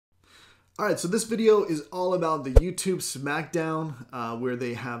All right, so this video is all about the YouTube Smackdown, where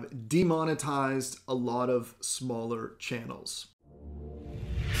they have demonetized a lot of smaller channels.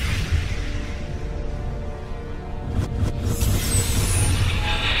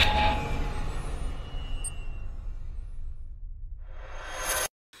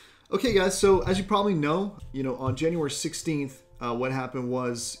 Okay guys, so as you probably know, on January 16th, what happened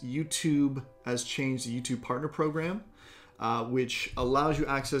was YouTube has changed the YouTube Partner Program, which allows you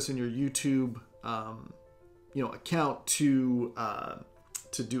access in your YouTube, account to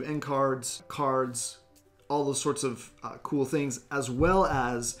do end cards, all those sorts of cool things, as well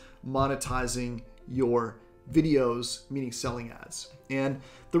as monetizing your videos, meaning selling ads. And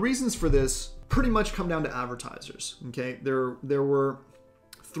the reasons for this pretty much come down to advertisers. Okay, there were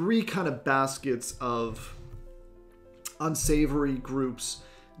three kind of baskets of unsavory groups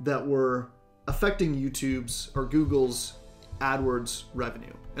that were affecting YouTube's or Google's AdWords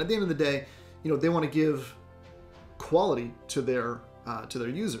revenue. And at the end of the day, they want to give quality to their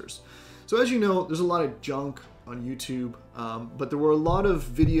users. So as you know, there's a lot of junk on YouTube, but there were a lot of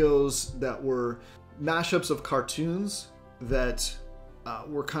videos that were mashups of cartoons that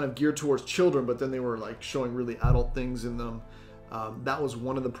were kind of geared towards children, but then they were like showing really adult things in them. That was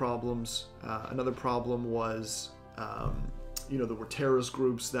one of the problems. Another problem was, there were terrorist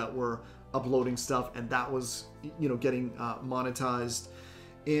groups that were uploading stuff, and that was, getting monetized.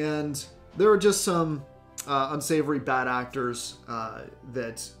 And there are just some unsavory bad actors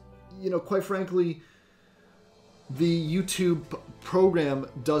that, quite frankly, the YouTube program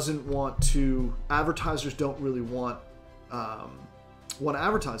doesn't want to. Advertisers don't really want to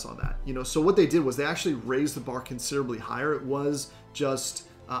advertise on that, so what they did was they actually raised the bar considerably higher. It was just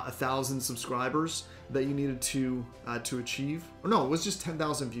 1,000 subscribers that you needed to achieve, or no, it was just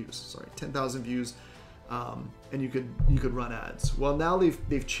 10,000 views. Sorry, 10,000 views, and you could run ads. Well, now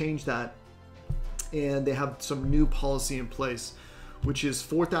they've changed that, and they have some new policy in place, which is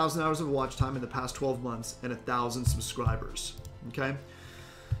 4,000 hours of watch time in the past 12 months and 1,000 subscribers. Okay,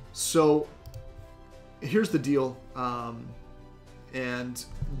 so here's the deal. And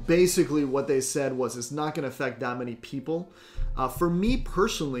basically what they said was it's not going to affect that many people. For me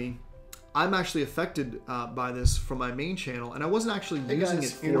personally, I'm actually affected by this from my main channel, and I wasn't actually using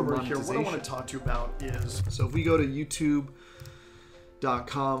it for monetization. What I want to talk to you about is, so if we go to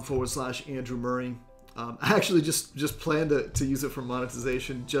youtube.com/AndrewMurray, I actually just planned to use it for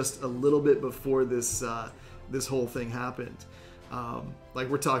monetization just a little bit before this this whole thing happened. Like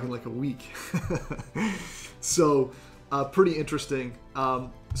we're talking like a week. So pretty interesting.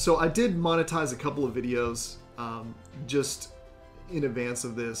 So I did monetize a couple of videos just in advance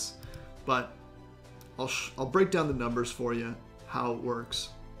of this, but I'll break down the numbers for you, how it works.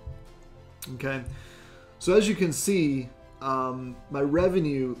 Okay, so as you can see, my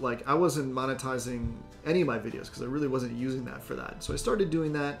revenue, like I wasn't monetizing any of my videos because I really wasn't using that for that. So I started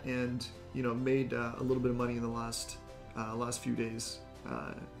doing that, and made a little bit of money in the last few days.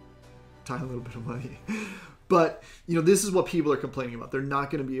 Tiny little bit of money. But, this is what people are complaining about. They're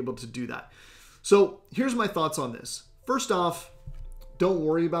not going to be able to do that. So here's my thoughts on this. First off, don't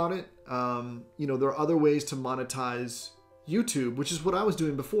worry about it. There are other ways to monetize YouTube, which is what I was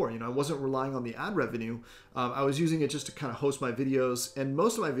doing before. I wasn't relying on the ad revenue. I was using it just to kind of host my videos. And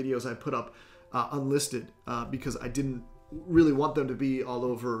most of my videos I put up unlisted because I didn't really want them to be all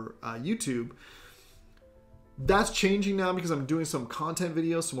over YouTube. That's changing now because I'm doing some more content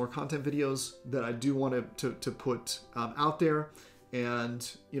videos that I do want to put out there. And,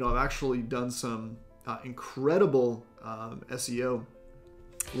 I've actually done some incredible SEO,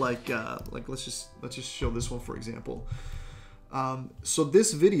 like let's just show this one, for example. So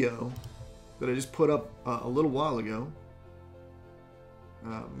this video that I just put up a little while ago,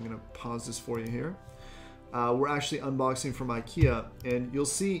 I'm going to pause this for you here. We're actually unboxing from IKEA, and you'll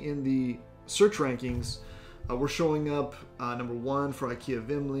see in the search rankings, we're showing up number 1 for IKEA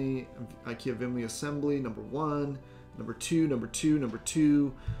Vimley Assembly, number 1, number 2, number 2, number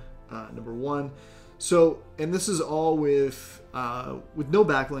 2, number 1. So, and this is all with no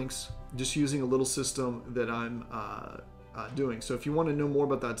backlinks, just using a little system that I'm doing. So if you want to know more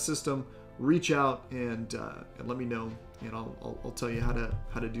about that system, reach out and let me know, and I'll tell you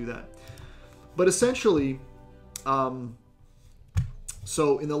how to do that. But essentially,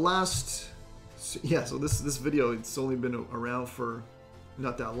 so in the last. So this video, it's only been around for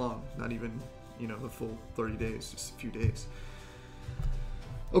not that long, not even the full 30 days, just a few days.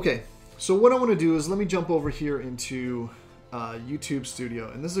 Okay, so what I want to do is let me jump over here into YouTube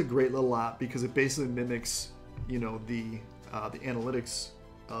Studio, and this is a great little app because it basically mimics the analytics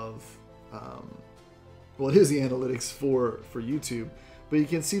of well, it is the analytics for YouTube, But you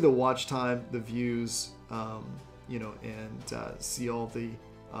can see the watch time, the views, you know, and see all the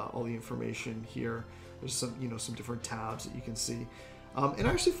information here. There's some, you know, some different tabs that you can see. And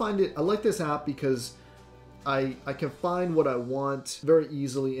I actually find it, I like this app because I can find what I want very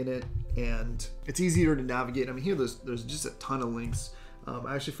easily in it, and it's easier to navigate. I mean, here there's just a ton of links.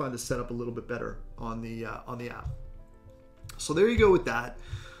 I actually find the setup a little bit better on the app. So there you go with that.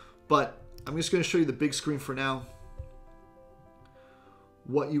 But I'm just going to show you the big screen for now.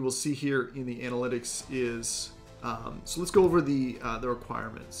 What you will see here in the analytics is, so let's go over the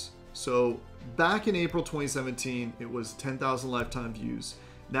requirements. So back in April 2017, it was 10,000 lifetime views.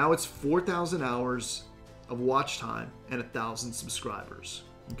 Now it's 4,000 hours of watch time and 1,000 subscribers.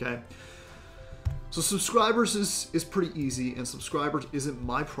 Okay. So subscribers is pretty easy, and subscribers isn't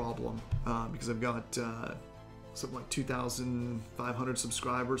my problem because I've got something like 2,500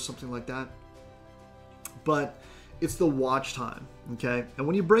 subscribers, something like that. But it's the watch time, okay? And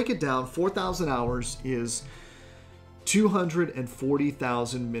when you break it down, 4,000 hours is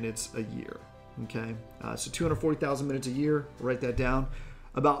 240,000 minutes a year, okay? So 240,000 minutes a year, write that down.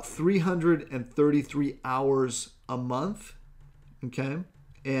 About 333 hours a month, okay?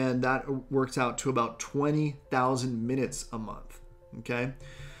 And that works out to about 20,000 minutes a month, okay?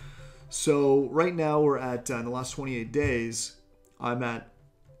 So right now we're at, in the last 28 days, I'm at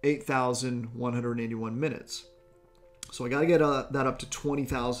 8,181 minutes. So I got to get that up to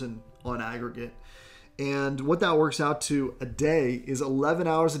 20,000 on aggregate. And what that works out to a day is 11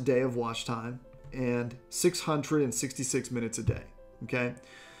 hours a day of watch time and 666 minutes a day, okay?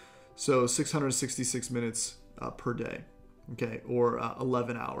 So 666 minutes per day. Okay, or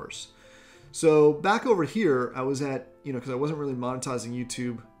 11 hours. So back over here, I was at, you know, because I wasn't really monetizing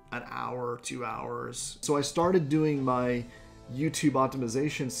YouTube, an hour, 2 hours. So I started doing my YouTube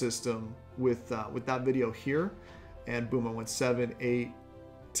optimization system with that video here, and boom, I went 7, 8,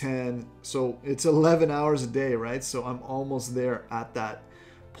 10. So it's 11 hours a day, right? So I'm almost there at that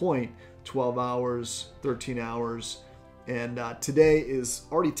point. 12 hours, 13 hours, and today is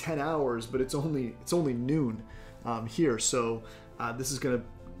already 10 hours, but it's only noon. Here, so this is gonna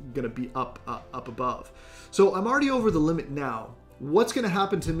be up above. So I'm already over the limit now. What's gonna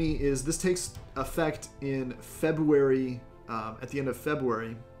happen to me is this takes effect in February, at the end of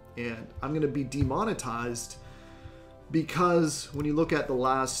February, and I'm gonna be demonetized because when you look at the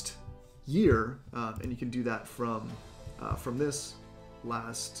last year, and you can do that from this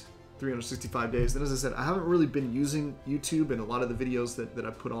last 365 days. And as I said, I haven't really been using YouTube, and a lot of the videos that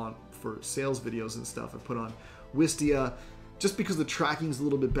I put on for sales videos and stuff, I put on Wistia, just because the tracking is a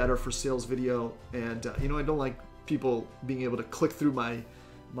little bit better for sales video, and you know, I don't like people being able to click through my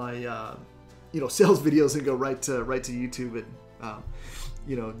you know, sales videos and go right to YouTube and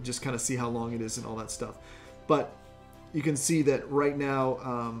you know, just kind of see how long it is and all that stuff. But you can see that right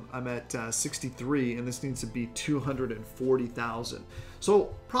now I'm at 63, and this needs to be 240,000.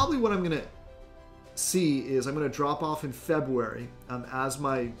 So probably what I'm gonna see is I'm gonna drop off in February as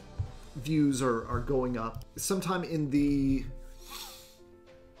my views are going up. Sometime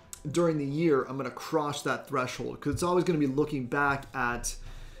during the year, I'm going to cross that threshold, because it's always going to be looking back at,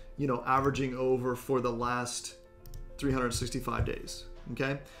 you know, averaging over for the last 365 days.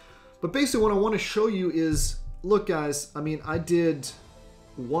 Okay. But basically what I want to show you is, look guys, I mean, I did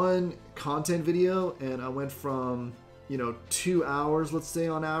one content video and I went from, you know, 2 hours, let's say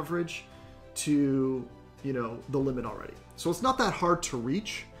on average, to, you know, the limit already. So it's not that hard to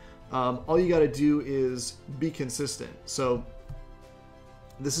reach. All you got to do is be consistent. So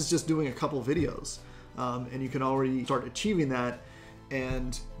this is just doing a couple videos, and you can already start achieving that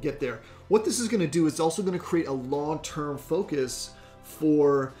and get there. What this is going to do is also going to create a long-term focus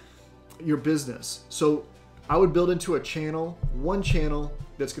for your business. So I would build into a channel, one channel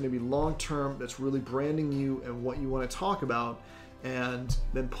that's going to be long-term, that's really branding you and what you want to talk about, and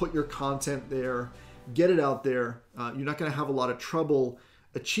then put your content there, get it out there. You're not going to have a lot of trouble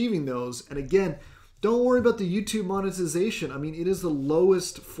achieving those. And again, don't worry about the YouTube monetization. I mean, it is the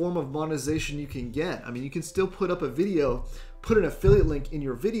lowest form of monetization you can get. I mean, you can still put up a video, put an affiliate link in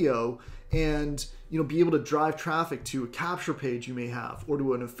your video, and, you know, be able to drive traffic to a capture page you may have, or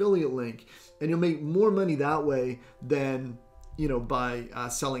to an affiliate link, and you'll make more money that way than, you know, by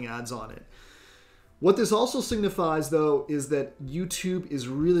selling ads on it. What this also signifies, though, is that YouTube is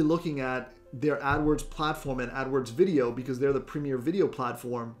really looking at their AdWords platform and AdWords video, because they're the premier video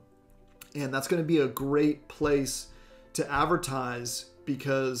platform. And that's going to be a great place to advertise,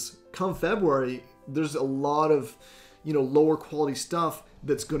 because come February, there's a lot of, you know, lower quality stuff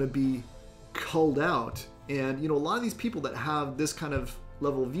that's going to be culled out. And, you know, a lot of these people that have this kind of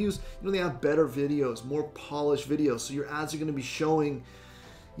level of views, they have better videos, more polished videos. So your ads are going to be showing,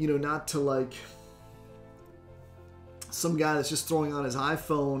 not to like some guy that's just throwing on his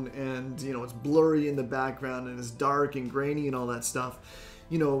iPhone and, it's blurry in the background and it's dark and grainy and all that stuff.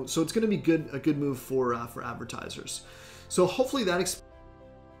 So it's going to be a good move for advertisers. So hopefully that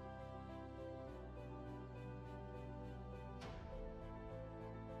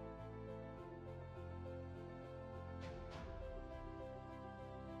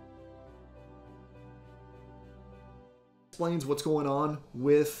explains what's going on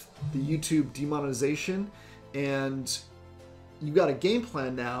with the YouTube demonetization, and you've got a game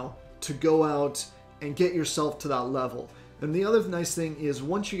plan now to go out and get yourself to that level. And the other nice thing is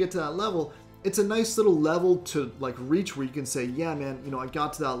once you get to that level, it's a nice little level to like reach where you can say, yeah, man, I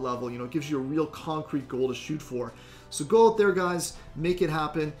got to that level. It gives you a real concrete goal to shoot for. So go out there, guys, make it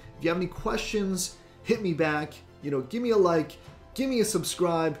happen. If you have any questions, hit me back. Give me a like, give me a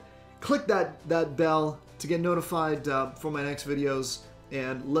subscribe, click that bell to get notified for my next videos,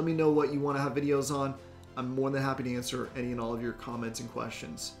 and let me know what you want to have videos on. I'm more than happy to answer any and all of your comments and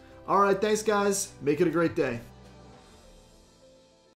questions. All right, thanks, guys. Make it a great day.